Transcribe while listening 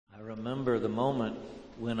remember the moment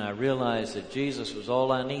when I realized that Jesus was all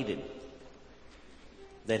I needed,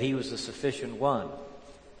 that He was the sufficient one,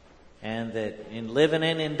 and that in living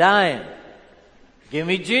and in dying, give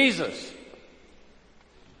me Jesus.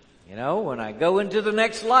 You know, when I go into the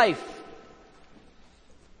next life,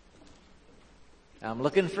 I'm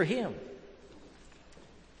looking for Him.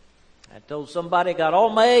 I told somebody I got all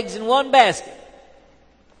my eggs in one basket.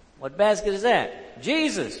 What basket is that?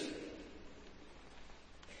 Jesus.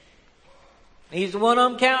 He's the one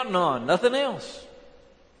I'm counting on, nothing else.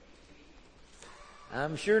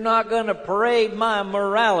 I'm sure not going to parade my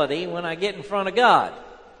morality when I get in front of God.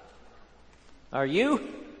 Are you?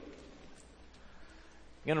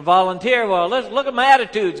 Going to volunteer? Well, let's look at my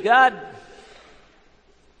attitudes, God.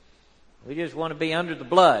 We just want to be under the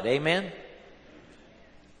blood. Amen?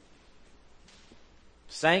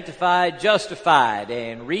 Sanctified, justified,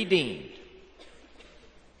 and redeemed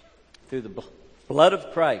through the blood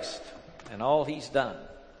of Christ and all He's done.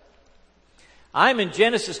 I'm in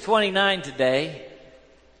Genesis 29 today.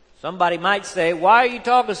 Somebody might say, why are you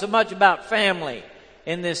talking so much about family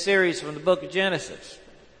in this series from the book of Genesis?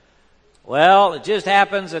 Well, it just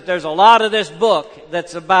happens that there's a lot of this book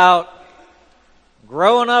that's about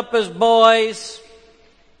growing up as boys,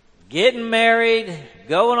 getting married,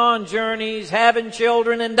 going on journeys, having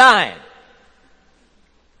children, and dying.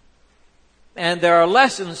 And there are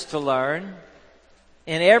lessons to learn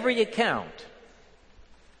in every account.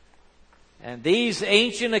 And these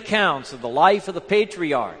ancient accounts of the life of the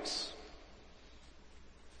patriarchs,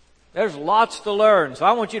 there's lots to learn. So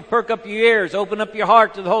I want you to perk up your ears, open up your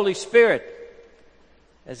heart to the Holy Spirit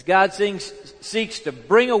as God seeks to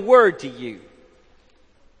bring a word to you.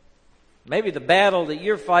 Maybe the battle that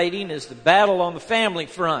you're fighting is the battle on the family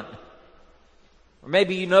front. Or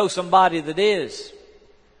maybe you know somebody that is.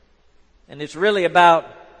 And it's really about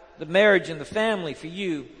the marriage and the family for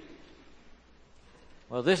you.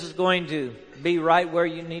 Well, this is going to be right where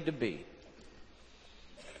you need to be.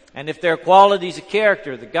 And if there are qualities of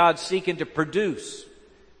character that God's seeking to produce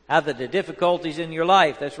out of the difficulties in your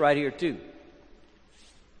life, that's right here too.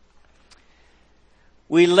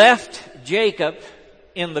 We left Jacob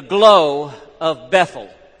in the glow of Bethel.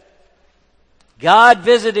 God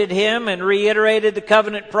visited him and reiterated the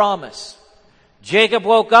covenant promise. Jacob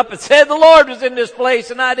woke up and said, the Lord was in this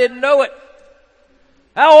place and I didn't know it.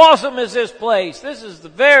 How awesome is this place? This is the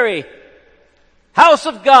very house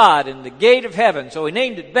of God and the gate of heaven. So he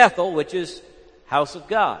named it Bethel, which is house of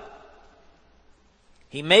God.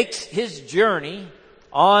 He makes his journey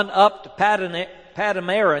on up to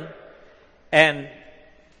Padanaram, and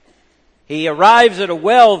he arrives at a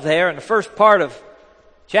well there in the first part of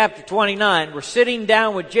chapter 29. We're sitting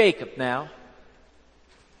down with Jacob now.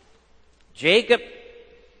 Jacob,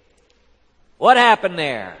 what happened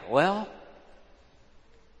there? Well,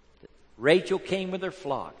 Rachel came with her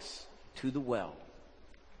flocks to the well.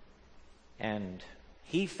 And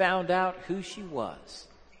he found out who she was.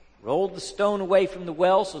 Rolled the stone away from the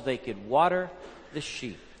well so they could water the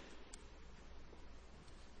sheep.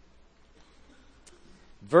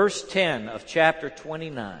 Verse 10 of chapter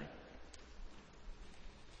 29.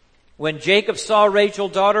 When Jacob saw Rachel,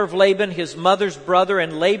 daughter of Laban, his mother's brother,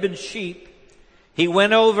 and Laban's sheep, he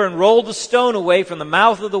went over and rolled the stone away from the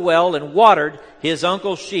mouth of the well and watered his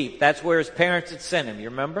uncle's sheep. That's where his parents had sent him, you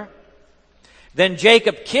remember? Then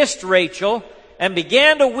Jacob kissed Rachel and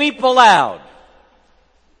began to weep aloud.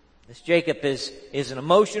 This Jacob is an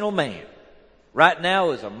emotional man. Right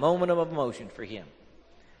now is a moment of emotion for him.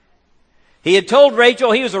 He had told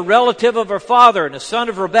Rachel he was a relative of her father and a son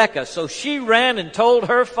of Rebekah, so she ran and told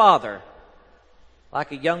her father,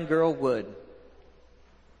 like a young girl would.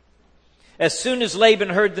 As soon as Laban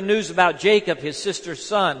heard the news about Jacob, his sister's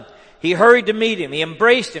son, he hurried to meet him. He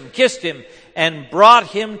embraced him, kissed him, and brought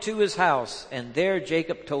him to his house. And there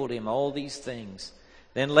Jacob told him all these things.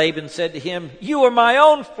 Then Laban said to him, you are my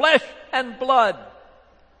own flesh and blood.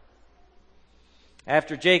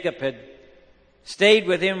 After Jacob had stayed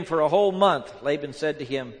with him for a whole month, Laban said to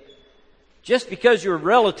him, just because you're a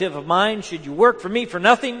relative of mine, should you work for me for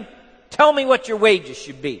nothing? Tell me what your wages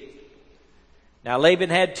should be. Now Laban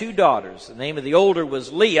had 2 daughters. The name of the older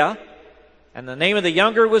was Leah, and the name of the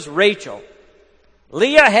younger was Rachel.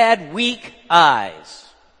 Leah had weak eyes.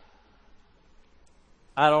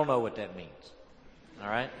 I don't know what that means. All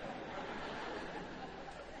right?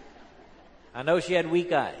 I know she had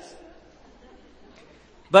weak eyes.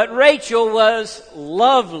 But Rachel was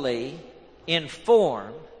lovely in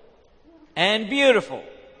form and beautiful.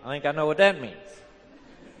 I think I know what that means.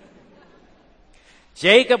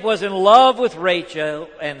 Jacob was in love with Rachel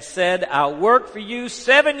and said, I'll work for you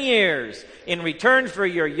 7 years in return for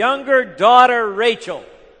your younger daughter Rachel.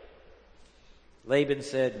 Laban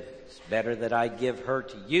said, "It's better that I give her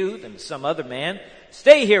to you than to some other man.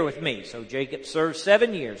 Stay here with me." So Jacob served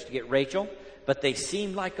 7 years to get Rachel, but they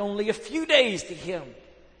seemed like only a few days to him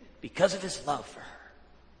because of his love for her.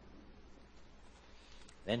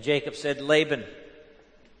 Then Jacob said to Laban,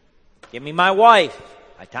 "Give me my wife.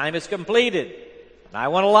 My time is completed, and I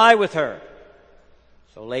want to lie with her."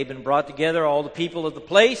 So Laban brought together all the people of the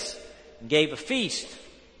place and gave a feast.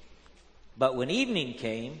 But when evening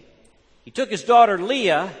came, he took his daughter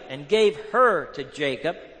Leah and gave her to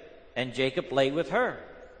Jacob, and Jacob lay with her.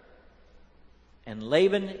 And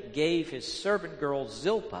Laban gave his servant girl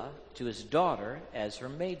Zilpah to his daughter as her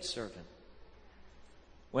maidservant.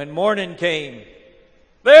 When morning came,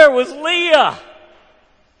 there was Leah.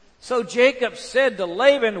 So Jacob said to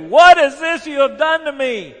Laban, "What is this you have done to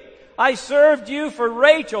me? I served you for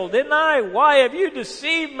Rachel, didn't I? Why have you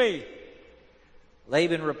deceived me?"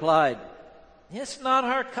 Laban replied, "It's not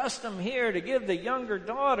our custom here to give the younger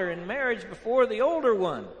daughter in marriage before the older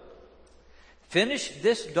one. Finish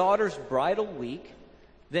this daughter's bridal week,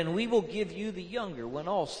 then we will give you the younger one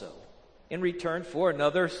also, in return for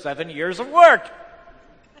another 7 years of work."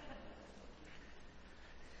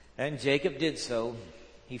 And Jacob did so.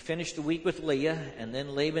 He finished the week with Leah, and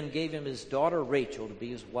then Laban gave him his daughter Rachel to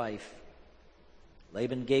be his wife.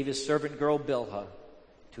 Laban gave his servant girl Bilhah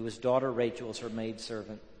to his daughter Rachel as her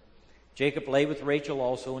maidservant. Jacob lay with Rachel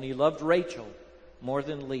also, and he loved Rachel more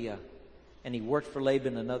than Leah, and he worked for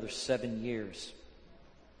Laban another 7 years.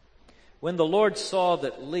 When the Lord saw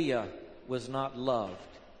that Leah was not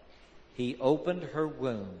loved, he opened her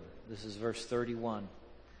womb. This is verse 31.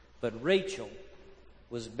 But Rachel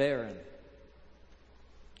was barren.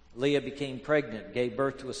 Leah became pregnant, gave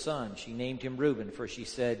birth to a son. She named him Reuben, for she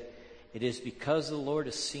said, "It is because the Lord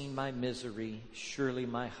has seen my misery. Surely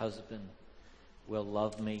my husband will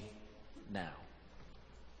love me now."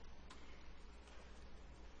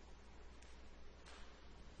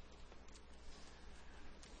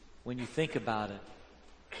 When you think about it,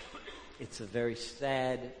 it's a very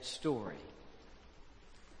sad story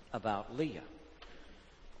about Leah.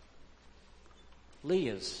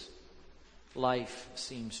 Leah's life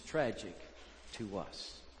seems tragic to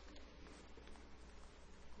us.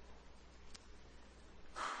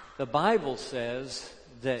 The Bible says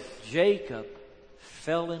that Jacob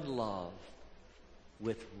fell in love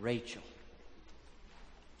with Rachel.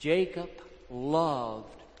 Jacob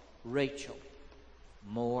loved Rachel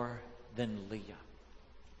more than Leah.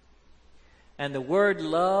 And the word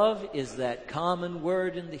love is that common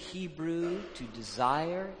word in the Hebrew to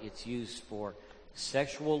desire. It's used for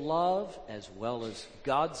sexual love as well as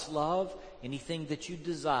God's love. Anything that you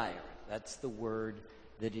desire, that's the word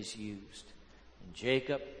that is used. And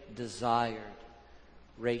Jacob desired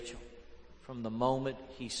Rachel from the moment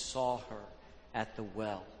he saw her at the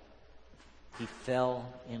well. He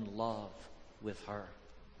fell in love with her.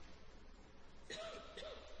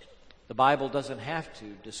 The Bible doesn't have to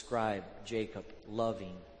describe Jacob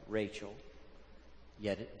loving Rachel,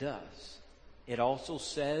 yet it does. It also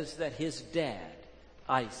says that his dad,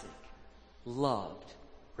 Isaac, loved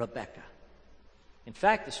Rebekah. In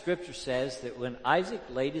fact, the scripture says that when Isaac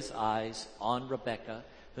laid his eyes on Rebekah,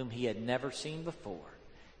 whom he had never seen before,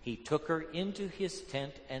 he took her into his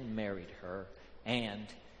tent and married her, and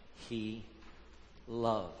he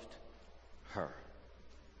loved her.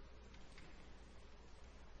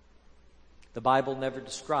 The Bible never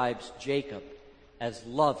describes Jacob as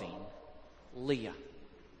loving Leah.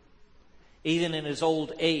 Even in his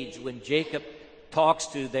old age, when Jacob talks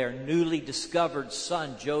to their newly discovered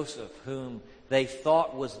son Joseph, whom they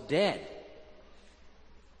thought was dead,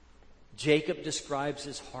 Jacob describes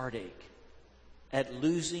his heartache at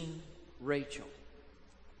losing Rachel,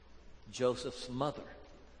 Joseph's mother,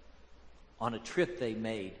 on a trip they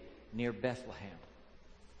made near Bethlehem.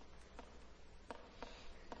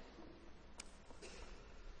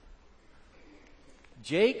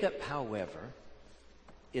 Jacob, however,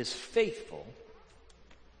 is faithful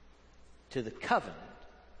to the covenant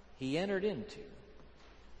he entered into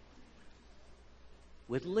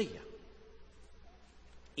with Leah,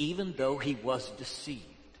 even though he was deceived.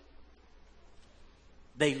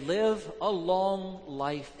 They live a long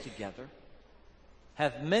life together,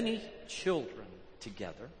 have many children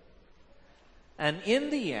together, and in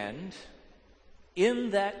the end, in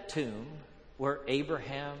that tomb where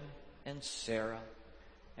Abraham and Sarah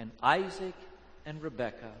and Isaac and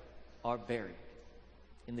Rebekah are buried,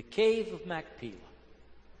 in the cave of Machpelah,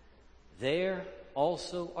 there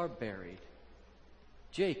also are buried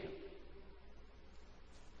Jacob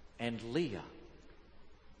and Leah,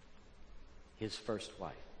 his first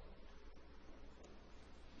wife.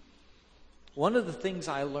 One of the things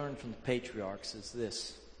I learned from the patriarchs is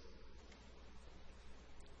this: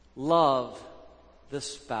 love the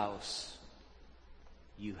spouse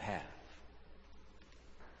you have.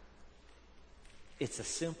 It's a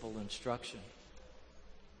simple instruction.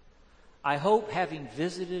 I hope, having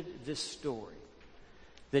visited this story,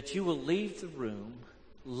 that you will leave the room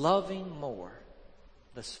loving more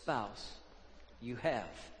the spouse you have.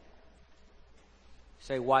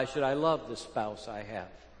 Say, why should I love the spouse I have?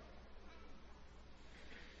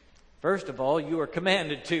 First of all, you are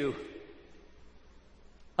commanded to.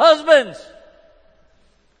 Husbands,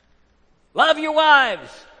 love your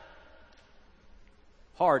wives.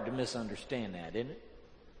 Hard to misunderstand that, isn't it?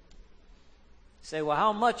 Say, well,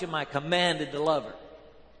 how much am I commanded to love her?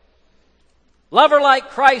 Love her like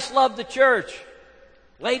Christ loved the church.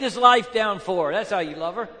 Laid his life down for her. That's how you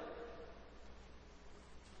love her.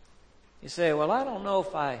 You say, well, I don't know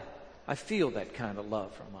if I feel that kind of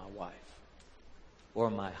love from my wife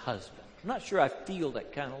or my husband. I'm not sure I feel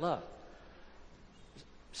that kind of love.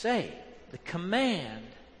 Say, the command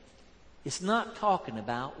is not talking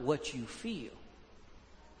about what you feel.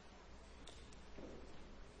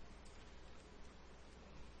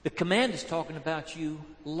 The command is talking about you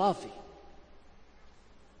loving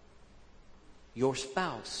your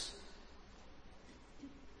spouse.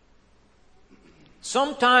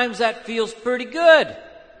 Sometimes that feels pretty good.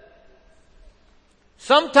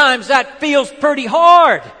 Sometimes that feels pretty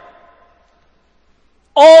hard.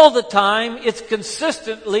 All the time, it's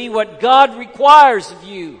consistently what God requires of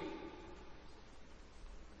you.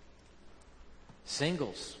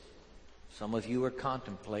 Singles, some of you are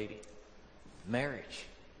contemplating marriage.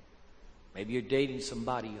 Maybe you're dating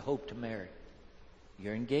somebody you hope to marry.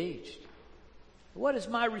 You're engaged. What is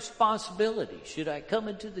my responsibility? Should I come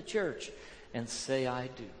into the church and say I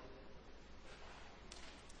do?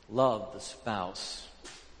 Love the spouse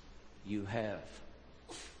you have.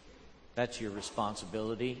 That's your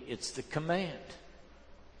responsibility. It's the command.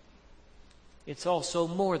 It's also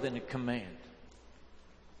more than a command.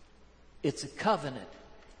 It's a covenant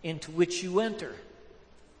into which you enter.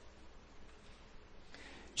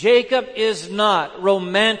 Jacob is not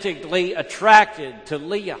romantically attracted to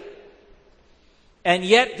Leah. And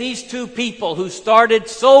yet these two people who started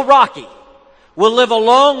so rocky will live a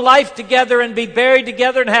long life together and be buried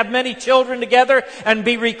together and have many children together and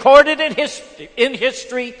be recorded in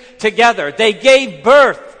history together. They gave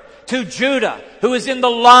birth to Judah, who is in the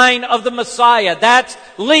line of the Messiah. That's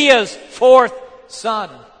Leah's fourth son.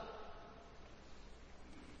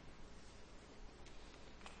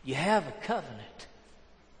 You have a covenant.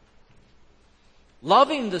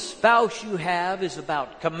 Loving the spouse you have is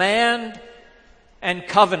about command and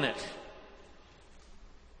covenant.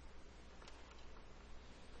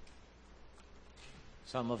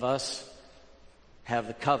 Some of us have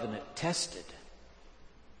the covenant tested.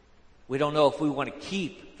 We don't know if we want to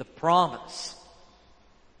keep the promise.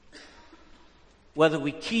 Whether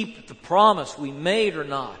we keep the promise we made or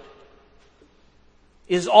not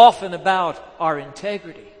is often about our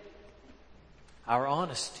integrity, our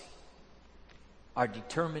honesty, our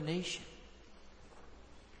determination.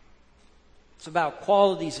 It's about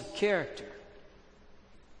qualities of character.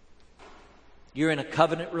 You're in a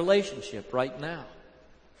covenant relationship right now.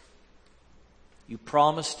 You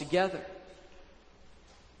promise together.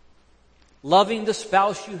 Loving the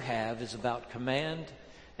spouse you have is about command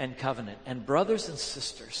and covenant. And brothers and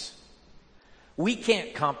sisters, we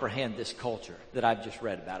can't comprehend this culture that I've just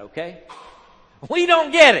read about, okay? We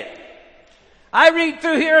don't get it. I read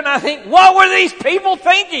through here and I think, what were these people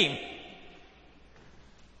thinking?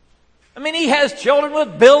 I mean, he has children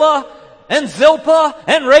with Bilhah and Zilpah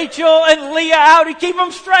and Rachel and Leah. How to keep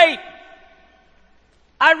them straight?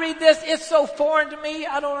 I read this, it's so foreign to me,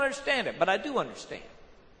 I don't understand it. But I do understand.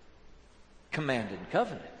 Command and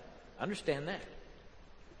covenant. Understand that.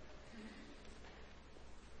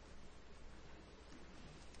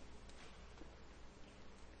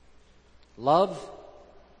 Love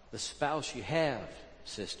the spouse you have,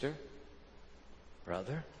 sister,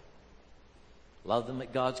 brother. Love them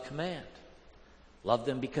at God's command. Love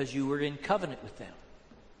them because you were in covenant with them.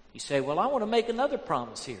 You say, well, I want to make another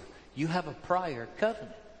promise here. You have a prior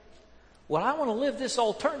covenant. Well, I want to live this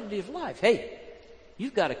alternative life. Hey,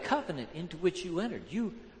 you've got a covenant into which you entered.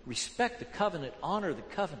 You respect the covenant, honor the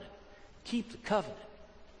covenant, keep the covenant.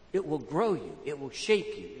 It will grow you. It will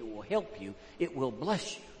shape you. It will help you. It will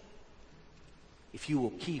bless you if you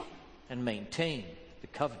will keep and maintain the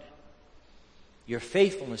covenant. Your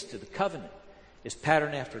faithfulness to the covenant is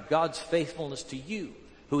patterned after God's faithfulness to you,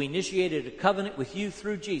 who initiated a covenant with you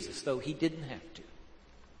through Jesus, though he didn't have to.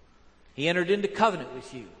 He entered into covenant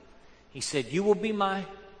with you. He said, you will be my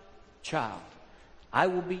child. I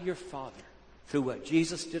will be your father through what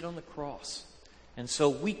Jesus did on the cross. And so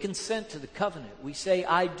we consent to the covenant. We say,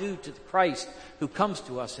 I do to the Christ who comes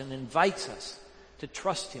to us and invites us to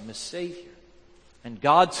trust Him as Savior. And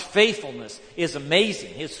God's faithfulness is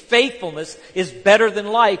amazing. His faithfulness is better than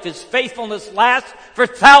life. His faithfulness lasts for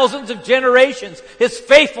thousands of generations. His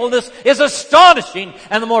faithfulness is astonishing.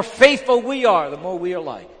 And the more faithful we are, the more we are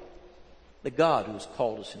like the God who has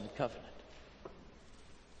called us in the covenant.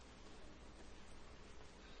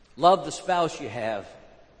 Love the spouse you have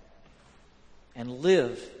and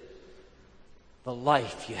live the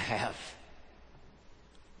life you have.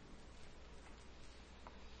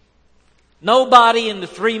 Nobody in the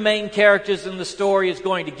three main characters in the story is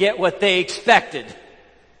going to get what they expected.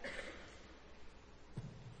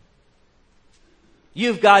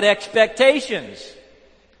 You've got expectations.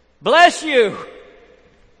 Bless you.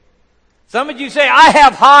 Some of you say, I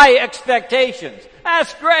have high expectations.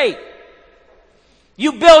 That's great.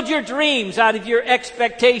 You build your dreams out of your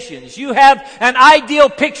expectations. You have an ideal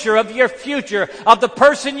picture of your future, of the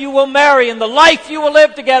person you will marry and the life you will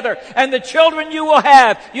live together and the children you will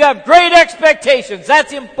have. You have great expectations.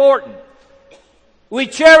 That's important. We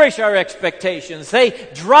cherish our expectations. They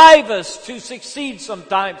drive us to succeed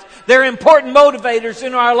sometimes. They're important motivators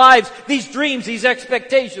in our lives, these dreams, these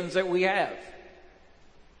expectations that we have.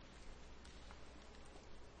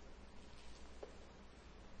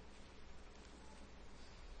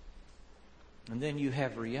 And then you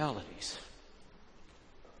have realities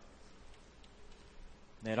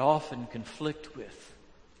that often conflict with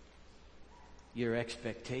your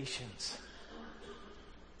expectations.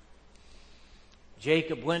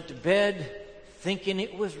 Jacob went to bed thinking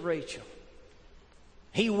it was Rachel.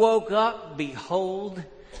 He woke up, behold,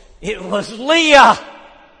 it was Leah.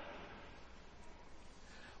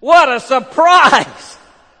 What a surprise!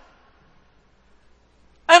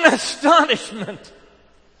 An astonishment!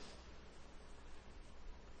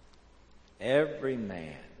 Every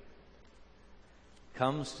man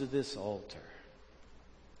comes to this altar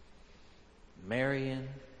marrying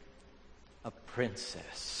a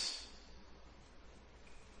princess.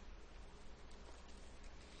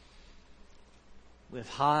 With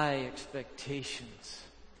high expectations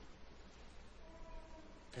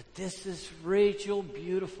that this is Rachel,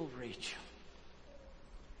 beautiful Rachel.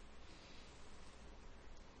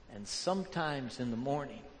 And sometimes in the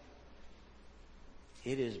morning,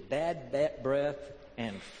 it is bad breath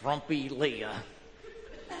and frumpy Leah.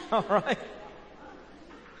 All right?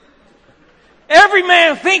 Every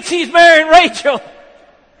man thinks he's marrying Rachel.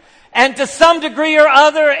 And to some degree or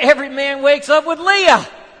other, every man wakes up with Leah.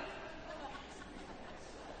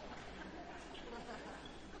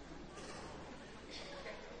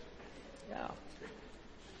 Yeah.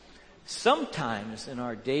 Sometimes in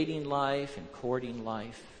our dating life and courting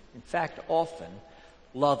life, in fact, often,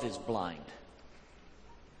 love is blind.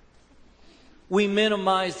 We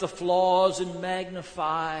minimize the flaws and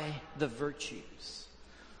magnify the virtues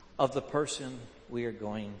of the person we are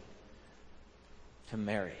going to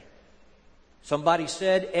marry. Somebody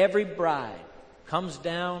said every bride comes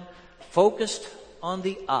down focused on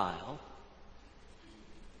the aisle,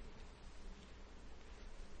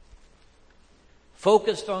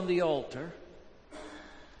 focused on the altar,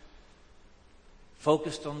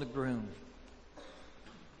 focused on the groom.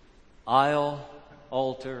 Aisle,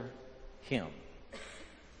 altar, him.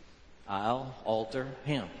 I'll alter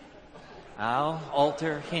him. I'll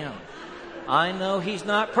alter him. I know he's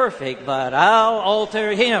not perfect, but I'll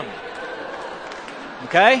alter him.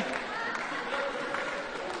 Okay?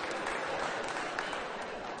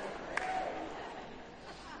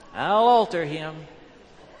 I'll alter him.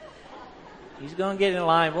 He's going to get in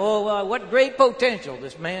line. Oh, what great potential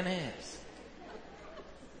this man has.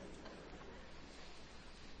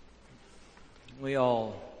 We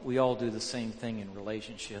all do the same thing in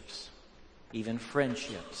relationships, even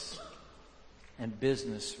friendships and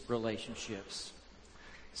business relationships.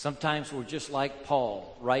 Sometimes we're just like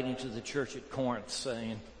Paul writing to the church at Corinth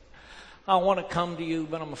saying, I want to come to you,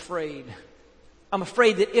 but I'm afraid. I'm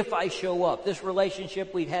afraid that if I show up, this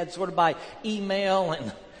relationship we've had sort of by email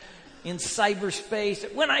and in cyberspace,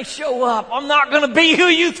 that when I show up, I'm not going to be who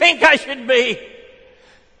you think I should be.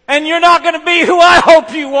 And you're not going to be who I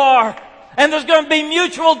hope you are. And there's going to be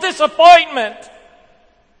mutual disappointment.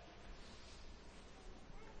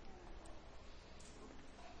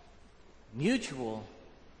 Mutual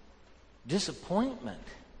disappointment.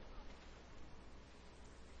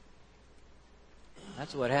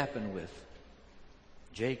 That's what happened with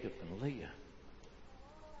Jacob and Leah.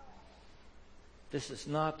 This is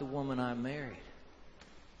not the woman I married.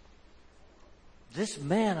 This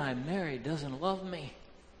man I married doesn't love me.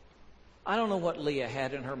 I don't know what Leah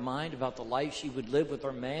had in her mind about the life she would live with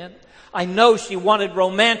her man. I know she wanted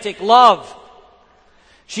romantic love.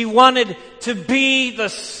 She wanted to be the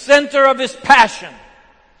center of his passion.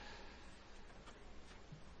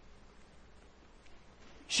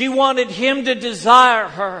 She wanted him to desire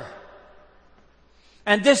her.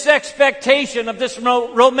 And this expectation of this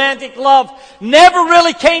romantic love never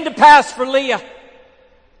really came to pass for Leah.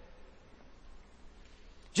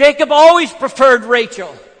 Jacob always preferred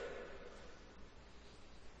Rachel.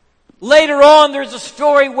 Later on, there's a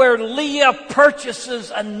story where Leah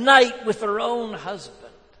purchases a night with her own husband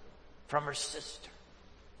from her sister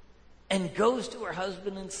and goes to her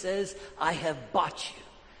husband and says, I have bought you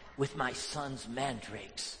with my son's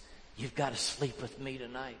mandrakes. You've got to sleep with me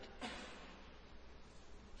tonight.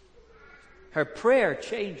 Her prayer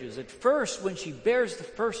changes. At first, when she bears the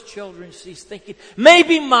first children, she's thinking,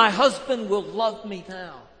 maybe my husband will love me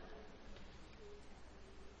now.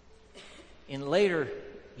 In later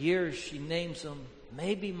years, she names them,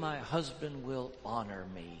 maybe my husband will honor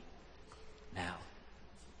me now.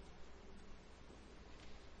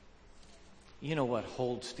 You know what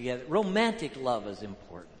holds together? Romantic love is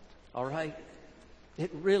important, all right?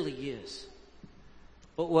 It really is.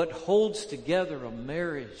 But what holds together a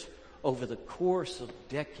marriage over the course of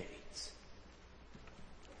decades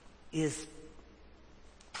is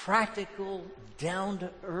practical,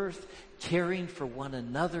 down-to-earth caring for one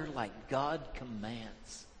another like God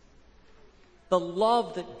commands. The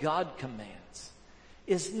love that God commands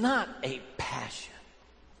is not a passion.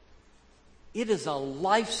 It is a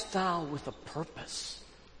lifestyle with a purpose.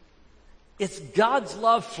 It's God's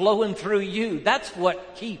love flowing through you. That's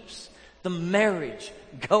what keeps the marriage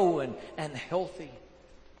going and healthy.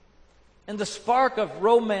 And the spark of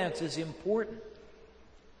romance is important.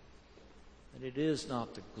 But it is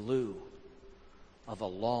not the glue of a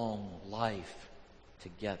long life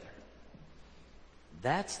together.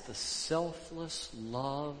 That's the selfless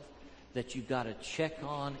love that you got to check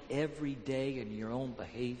on every day in your own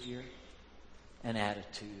behavior and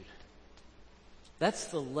attitude. That's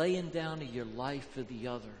the laying down of your life for the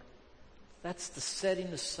other. That's the setting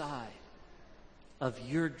aside of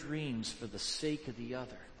your dreams for the sake of the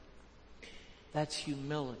other. That's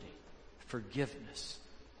humility, forgiveness,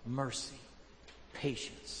 mercy,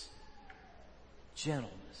 patience,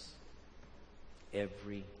 gentleness,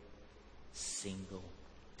 every single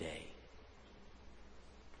day.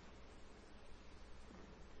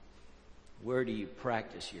 Where do you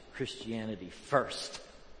practice your Christianity first?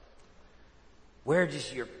 Where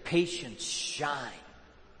does your patience shine?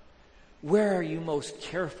 Where are you most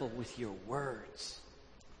careful with your words?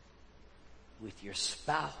 With your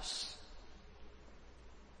spouse?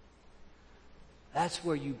 That's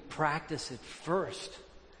where you practice it first.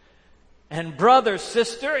 And brother,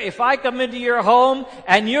 sister, if I come into your home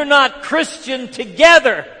and you're not Christian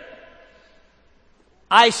together,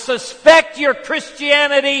 I suspect your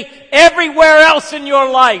Christianity everywhere else in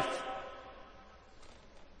your life.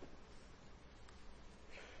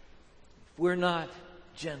 If we're not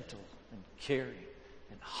gentle and caring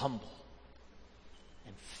and humble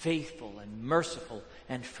and faithful and merciful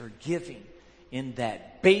and forgiving in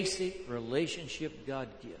that basic relationship God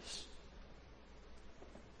gives,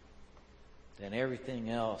 then everything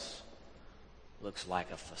else looks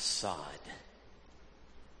like a facade.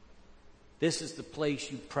 This is the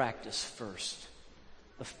place you practice first,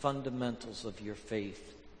 the fundamentals of your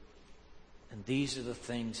faith. And these are the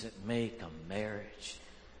things that make a marriage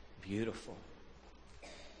beautiful.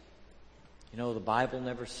 You know, the Bible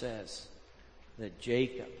never says that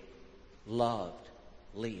Jacob loved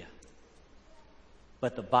Leah.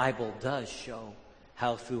 But the Bible does show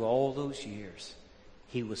how through all those years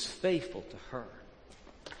he was faithful to her.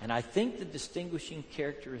 And I think the distinguishing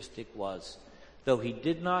characteristic was, though he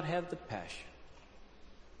did not have the passion,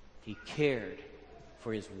 he cared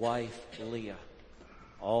for his wife Leah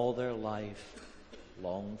all their life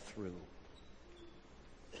long through.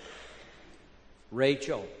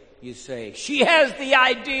 Rachel, you say, she has the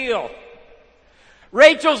ideal.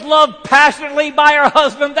 Rachel's loved passionately by her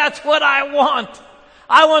husband. That's what I want.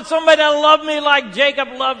 I want somebody to love me like Jacob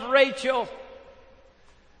loved Rachel.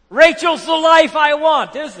 Rachel's the life I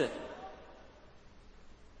want, is it?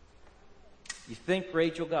 You think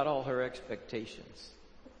Rachel got all her expectations?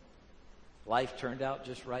 Life turned out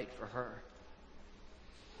just right for her.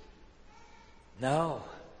 No,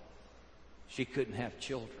 she couldn't have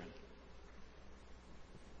children.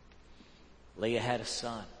 Leah had a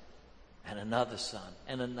son, and another son,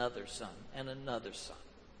 and another son, and another son.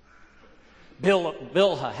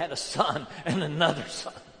 Bilhah had a son and another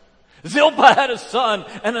son. Zilpah had a son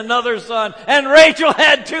and another son, and Rachel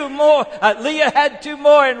had two more. Leah had two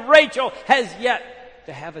more, and Rachel has yet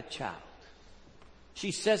to have a child.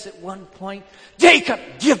 She says at one point, Jacob,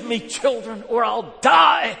 give me children or I'll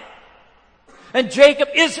die. And Jacob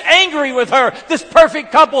is angry with her. This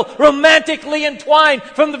perfect couple, romantically entwined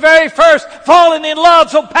from the very first, fallen in love,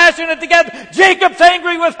 so passionate together. Jacob's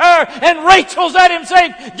angry with her, and Rachel's at him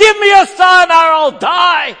saying, give me a son or I'll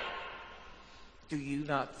die. Do you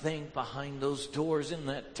not think behind those doors in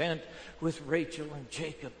that tent with Rachel and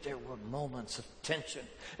Jacob there were moments of tension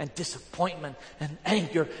and disappointment and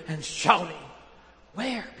anger and shouting?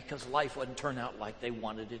 Where? Because life wouldn't turn out like they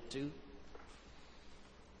wanted it to.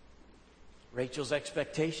 Rachel's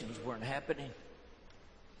expectations weren't happening.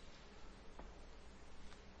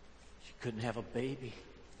 She couldn't have a baby.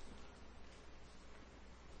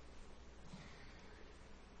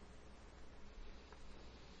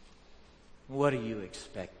 What are you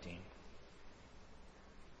expecting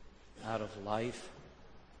out of life?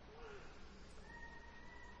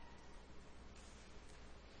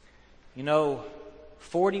 You know,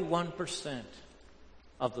 41%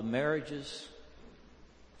 of the marriages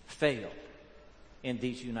fail in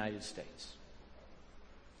these United States.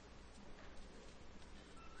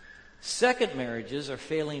 Second marriages are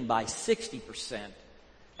failing by 60%,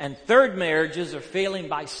 and third marriages are failing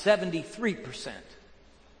by 73%.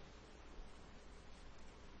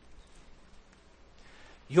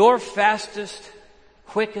 Your fastest,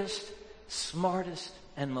 quickest, smartest,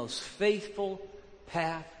 and most faithful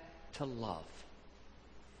path to love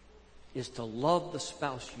is to love the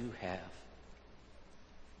spouse you have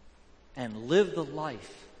and live the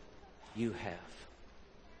life you have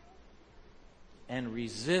and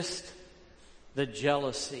resist the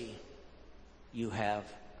jealousy you have.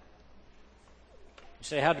 You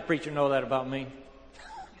say, how'd the preacher know that about me?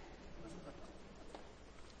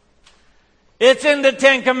 It's in the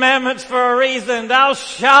Ten Commandments for a reason. Thou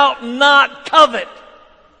shalt not covet.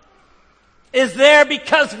 Is there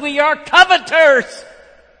because we are coveters.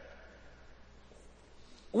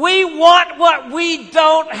 We want what we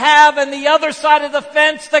don't have, and the other side of the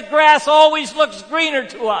fence, the grass always looks greener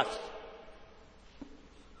to us.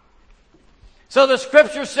 So the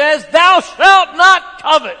scripture says, thou shalt not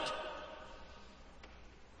covet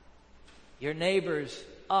your neighbor's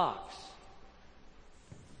ox,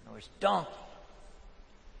 nor his donkey,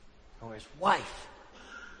 nor his wife,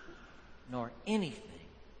 nor anything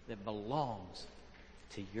that belongs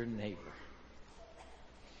to your neighbor.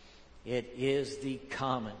 It is the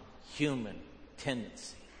common human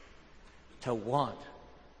tendency to want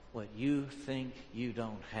what you think you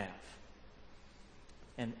don't have.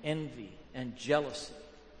 And envy and jealousy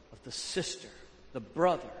of the sister, the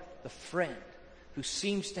brother, the friend who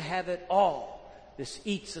seems to have it all. This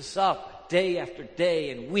eats us up day after day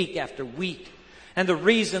and week after week. And the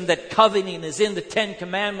reason that coveting is in the Ten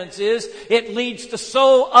Commandments is it leads to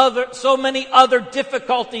so many other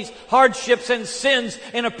difficulties, hardships, and sins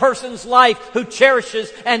in a person's life who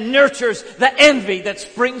cherishes and nurtures the envy that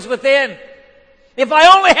springs within. If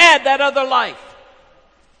I only had that other life,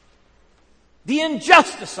 the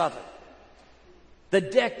injustice of it, the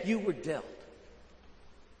deck you were dealt,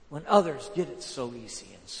 when others get it so easy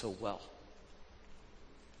and so well.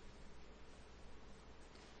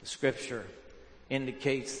 The scripture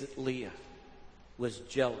indicates that Leah was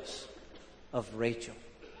jealous of Rachel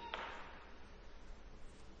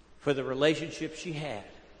for the relationship she had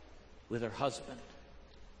with her husband.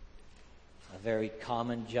 A very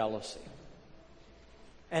common jealousy.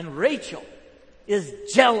 And Rachel is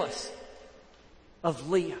jealous of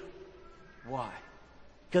Leah. Why?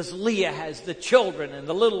 Because Leah has the children, and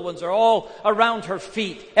the little ones are all around her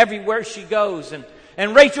feet everywhere she goes.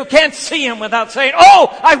 And Rachel can't see him without saying,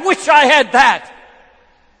 oh, I wish I had that.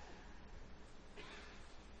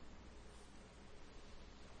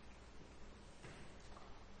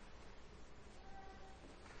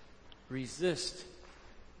 Resist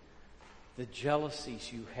the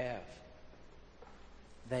jealousies you have.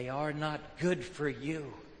 They are not good for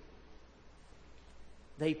you.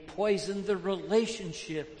 They poison the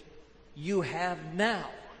relationship you have now.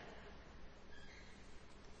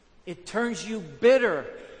 It turns you bitter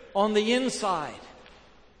on the inside.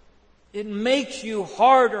 It makes you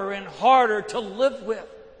harder and harder to live with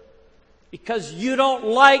because you don't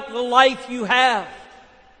like the life you have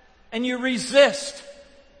and you resist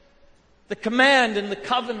the command and the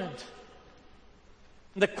covenant.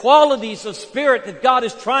 The qualities of spirit that God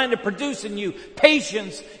is trying to produce in you.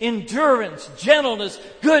 Patience, endurance, gentleness,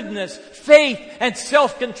 goodness, faith, and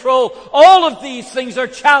self-control. All of these things are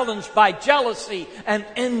challenged by jealousy and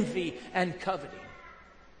envy and coveting.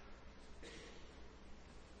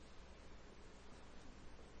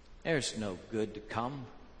 There's no good to come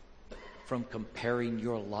from comparing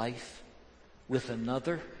your life with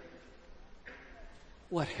another.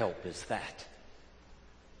 What help is that?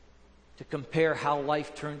 To compare how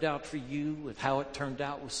life turned out for you with how it turned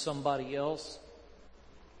out with somebody else?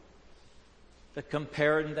 The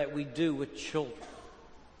comparing that we do with children,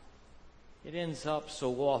 it ends up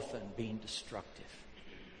so often being destructive.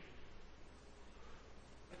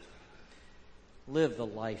 Live the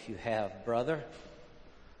life you have, brother.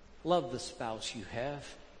 Love the spouse you have.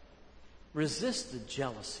 Resist the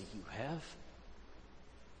jealousy you have.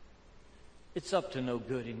 It's up to no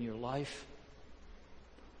good in your life.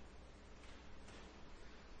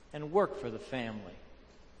 And work for the family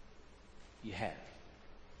you have.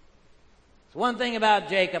 It's one thing about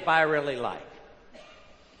Jacob I really like.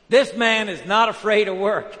 This man is not afraid of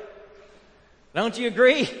work. Don't you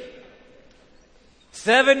agree?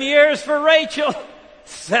 7 years for Rachel.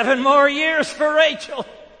 7 more years for Rachel.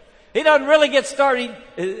 He doesn't really get started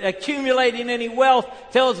accumulating any wealth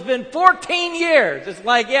till it's been 14 years. It's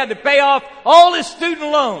like he had to pay off all his student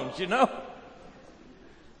loans, you know.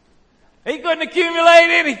 He couldn't accumulate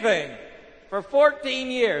anything for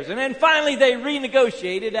 14 years. And then finally they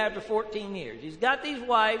renegotiated after 14 years. He's got these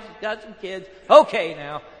wives, he's got some kids. Okay,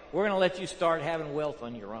 now, we're going to let you start having wealth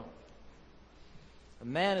on your own. A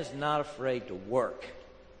man is not afraid to work.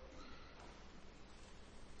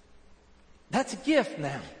 That's a gift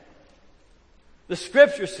now. The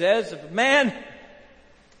scripture says if a man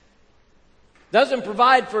doesn't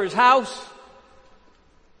provide for his house,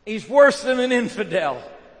 he's worse than an infidel.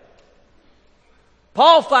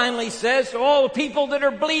 Paul finally says to all the people that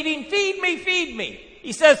are bleeding, feed me, feed me.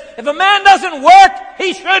 He says, if a man doesn't work,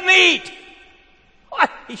 he shouldn't eat.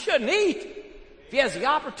 What? He shouldn't eat if he has the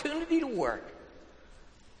opportunity to work.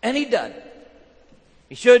 And he doesn't.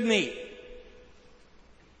 He shouldn't eat.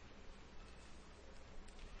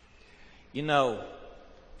 You know,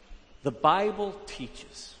 the Bible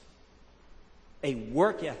teaches a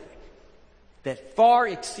work ethic that far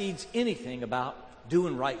exceeds anything about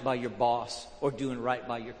doing right by your boss or doing right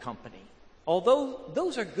by your company. Although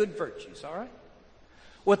those are good virtues, all right?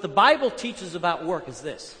 What the Bible teaches about work is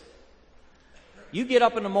this. You get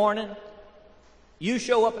up in the morning, you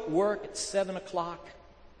show up at work at 7 o'clock,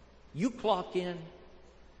 you clock in,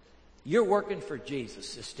 you're working for Jesus,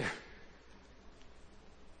 sister.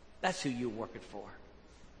 That's who you're working for.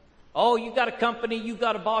 Oh, you got a company, you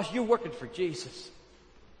got a boss, you're working for Jesus.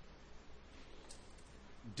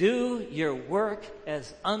 Do your work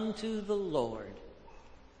as unto the Lord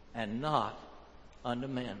and not unto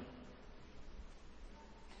men.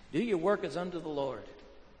 Do your work as unto the Lord.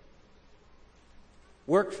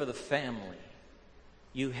 Work for the family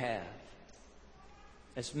you have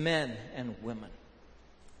as men and women.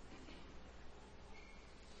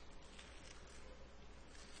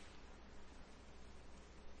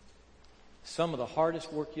 Some of the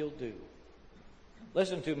hardest work you'll do.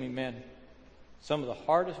 Listen to me, men. Some of the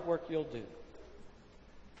hardest work you'll do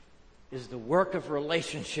is the work of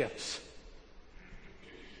relationships.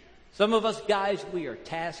 Some of us guys, we are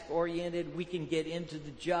task-oriented. We can get into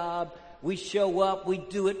the job. We show up. We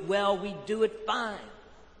do it well. We do it fine.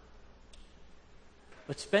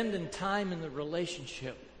 But spending time in the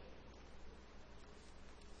relationship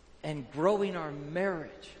and growing our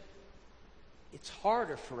marriage, it's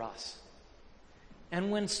harder for us. And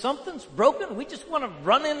when something's broken, we just want to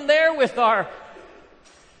run in there with our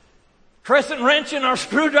crescent wrench and our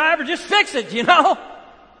screwdriver. Just fix it, you know.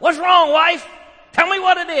 What's wrong, wife? Tell me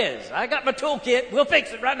what it is. I got my toolkit. We'll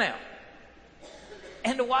fix it right now.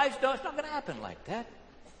 And the wives know it's not going to happen like that.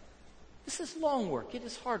 This is long work. It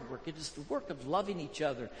is hard work. It is the work of loving each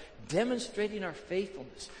other, demonstrating our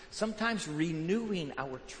faithfulness, sometimes renewing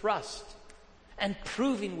our trust and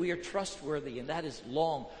proving we are trustworthy. And that is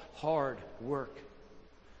long, hard work.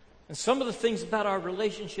 And some of the things about our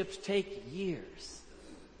relationships take years.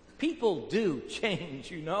 People do change,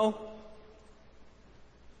 you know.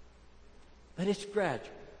 But it's gradual.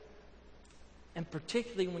 And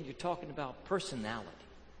particularly when you're talking about personality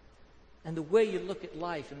and the way you look at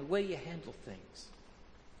life and the way you handle things.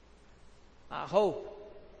 I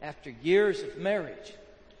hope after years of marriage,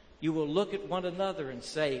 you will look at one another and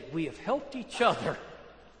say, we have helped each other.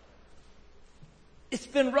 It's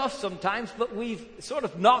been rough sometimes, but we've sort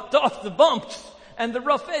of knocked off the bumps and the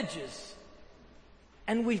rough edges.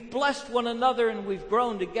 And we've blessed one another and we've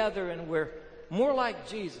grown together and we're more like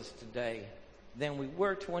Jesus today than we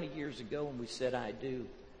were 20 years ago when we said, I do.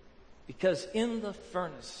 Because in the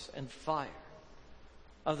furnace and fire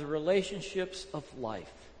of the relationships of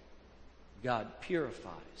life, God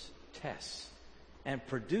purifies, tests, and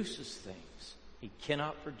produces things He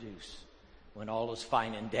cannot produce when all is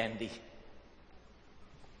fine and dandy.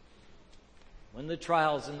 When the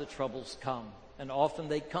trials and the troubles come, and often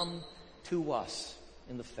they come to us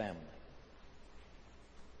in the family,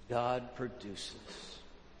 God produces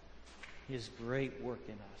His great work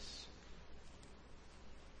in us.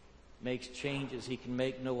 Makes changes He can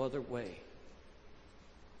make no other way,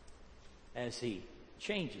 as He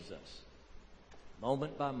changes us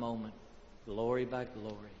moment by moment, glory by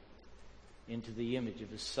glory, into the image of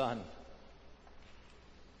His Son.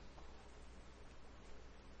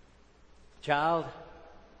 Child,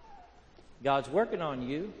 God's working on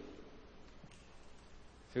you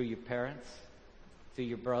through your parents, through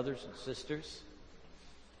your brothers and sisters.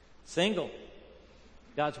 Single,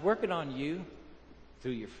 God's working on you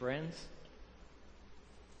through your friends,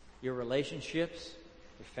 your relationships,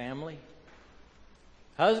 your family.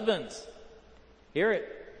 Husbands, hear it.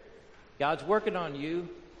 God's working on you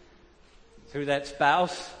through that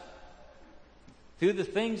spouse, through the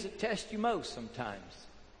things that test you most sometimes.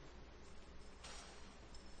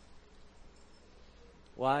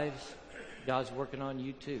 Wives, God's working on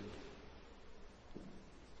you too.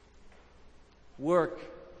 Work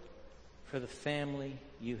for the family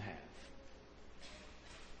you have.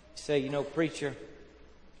 You say, preacher,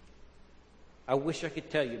 I wish I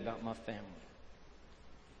could tell you about my family.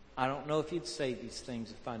 I don't know if you'd say these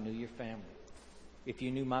things if I knew your family, if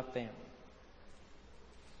you knew my family.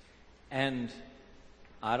 And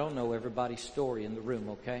I don't know everybody's story in the room,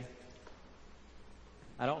 okay?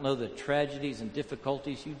 I don't know the tragedies and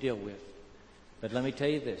difficulties you deal with. But let me tell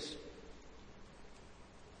you this.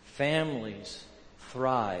 Families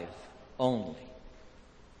thrive only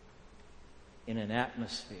in an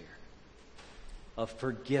atmosphere of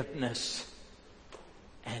forgiveness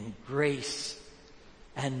and grace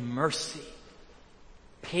and mercy,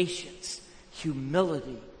 patience,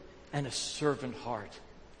 humility, and a servant heart.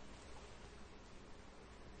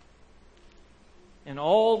 And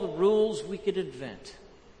all the rules we could invent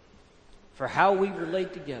for how we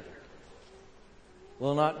relate together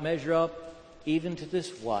will not measure up even to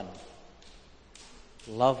this one.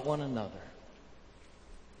 Love one another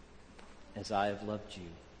as I have loved you.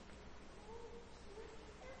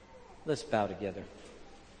 Let's bow together.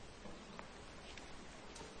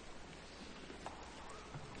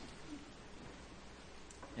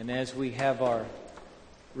 And as we have our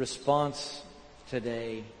response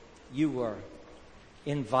today, you are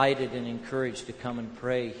invited and encouraged to come and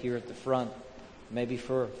pray here at the front. Maybe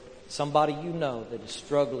for somebody you know that is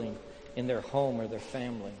struggling in their home or their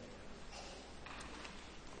family.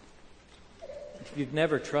 If you've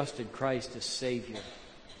never trusted Christ as Savior,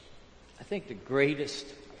 I think the greatest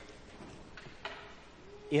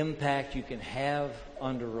impact you can have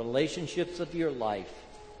on the relationships of your life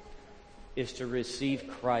is to receive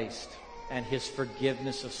Christ and His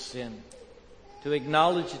forgiveness of sin. To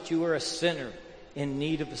acknowledge that you are a sinner in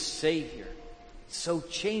need of a Savior. It so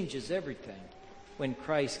changes everything when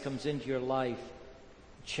Christ comes into your life.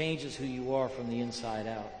 Changes who you are from the inside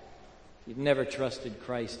out. If you've never trusted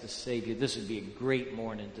Christ as Savior, this would be a great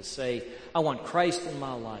morning to say, I want Christ in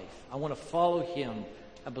my life. I want to follow Him.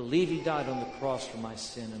 I believe He died on the cross for my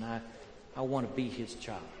sin, and I want to be His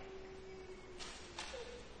child.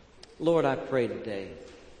 Lord, I pray today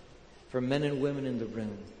for men and women in the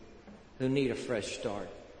room who need a fresh start,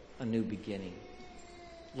 a new beginning.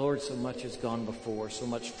 Lord, so much has gone before, so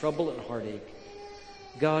much trouble and heartache.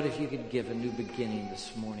 God, if you could give a new beginning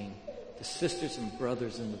this morning to sisters and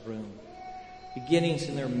brothers in the room, beginnings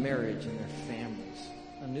in their marriage and their families,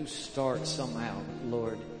 a new start somehow,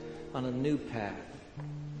 Lord, on a new path.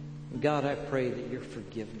 God, I pray that your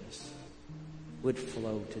forgiveness would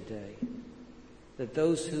flow today, that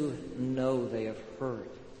those who know they have hurt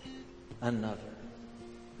another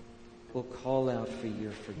will call out for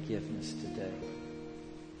your forgiveness today,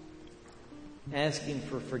 asking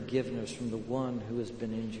for forgiveness from the one who has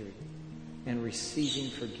been injured and receiving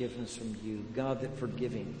forgiveness from you. God, that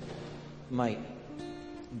forgiving might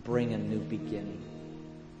bring a new beginning.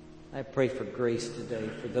 I pray for grace today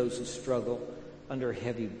for those who struggle under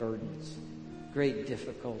heavy burdens, great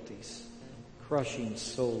difficulties, crushing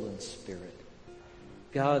soul and spirit.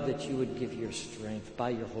 God, that you would give your strength by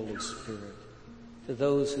your Holy Spirit to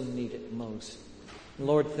those who need it most.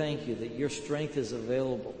 Lord, thank you that your strength is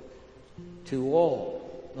available to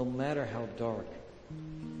all, no matter how dark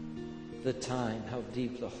the time, how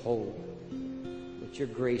deep the hole, that your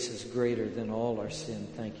grace is greater than all our sin.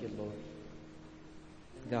 Thank you, Lord.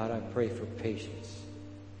 God, I pray for patience,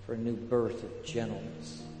 for a new birth of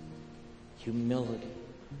gentleness, humility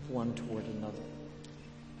one toward another.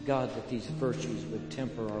 God, that these virtues would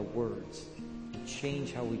temper our words and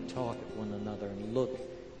change how we talk at one another and look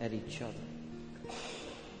at each other.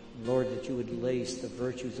 Lord, that you would lace the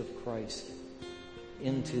virtues of Christ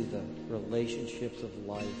into the relationships of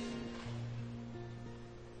life.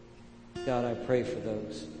 God, I pray for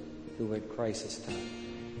those who are at crisis time,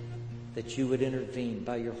 that you would intervene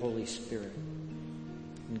by your Holy Spirit.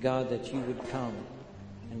 And God, that you would come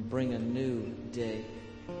and bring a new day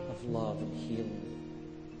of love and healing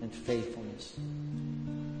and faithfulness.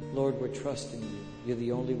 Lord, we're trusting you. You're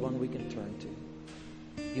the only one we can turn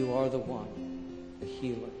to. You are the one, the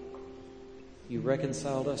healer. You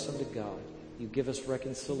reconciled us unto God. You give us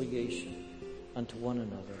reconciliation unto one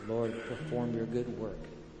another. Lord, perform your good work.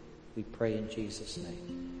 We pray in Jesus'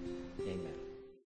 name.